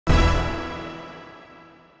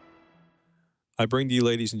I bring to you,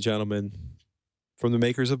 ladies and gentlemen, from the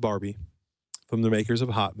makers of Barbie, from the makers of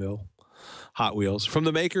Hot Wheels, from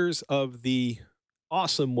the makers of the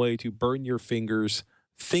awesome way to burn your fingers,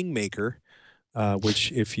 ThingMaker,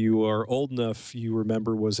 which, if you are old enough, you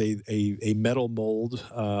remember was a metal mold,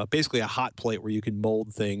 basically a hot plate where you can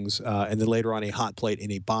mold things, and then later on a hot plate in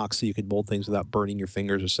a box so you can mold things without burning your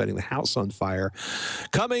fingers or setting the house on fire.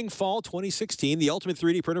 Coming fall 2016, the ultimate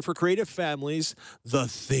 3D printer for creative families, the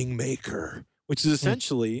ThingMaker, which is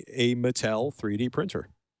essentially a Mattel 3D printer,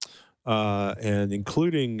 and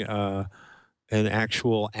including an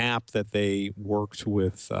actual app that they worked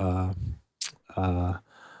with. The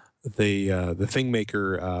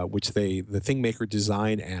ThingMaker, the ThingMaker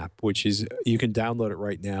design app, which is, you can download it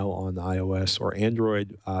right now on iOS or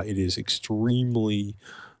Android. It is extremely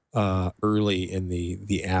early in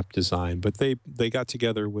the app design, but they got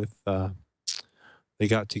together with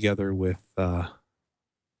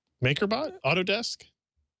MakerBot? Autodesk?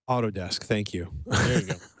 Autodesk. Thank you. There you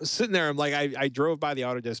go. Sitting there, I'm like, I drove by the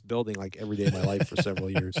Autodesk building like every day of my life for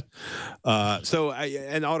several years. And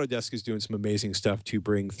Autodesk is doing some amazing stuff to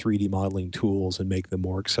bring 3D modeling tools and make them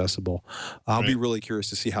more accessible. I'll be really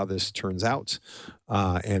curious to see how this turns out,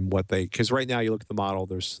 and what because right now you look at the model,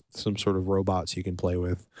 there's some sort of robots you can play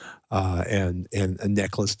with, and a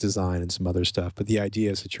necklace design and some other stuff. But the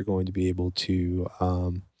idea is that you're going to be able to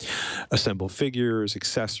assemble figures,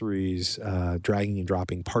 accessories, dragging and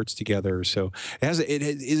dropping parts together. So it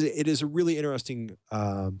is a really interesting.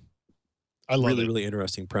 I love it. Really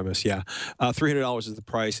interesting premise. Yeah, $300 is the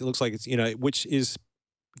price. It looks like it's, which is,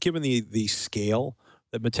 given the scale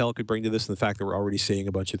that Mattel could bring to this, and the fact that we're already seeing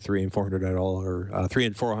a bunch of $300 and $400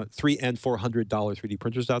 $300 and $400 3D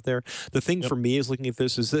printers out there. The thing for me is looking at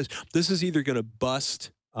this is this is either going to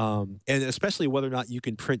bust. And especially whether or not you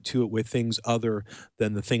can print to it with things other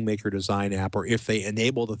than the ThingMaker design app, or if they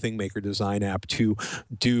enable the ThingMaker design app to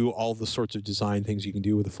do all the sorts of design things you can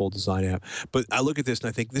do with a full design app. But I look at this and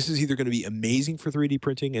I think this is either going to be amazing for 3D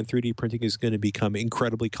printing, and 3D printing is going to become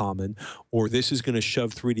incredibly common, or this is going to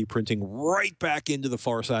shove 3D printing right back into the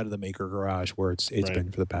far side of the maker garage where it's been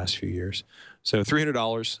for the past few years. So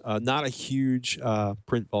 $300, not a huge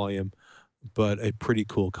print volume, but a pretty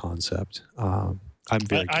cool concept. I'm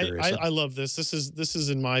very curious. I love this. This is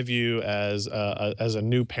in my view as a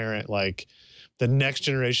new parent, like the next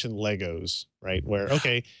generation Legos, right? Where,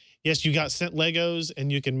 okay, yes, you got sent Legos and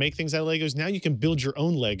you can make things out of Legos. Now you can build your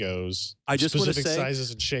own Legos, I just want to specific say,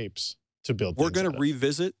 sizes and shapes to build. We're going to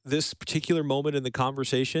revisit this particular moment in the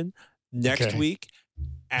conversation next week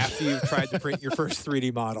after you've tried to print your first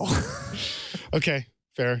 3D model. Okay,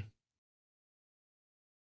 fair.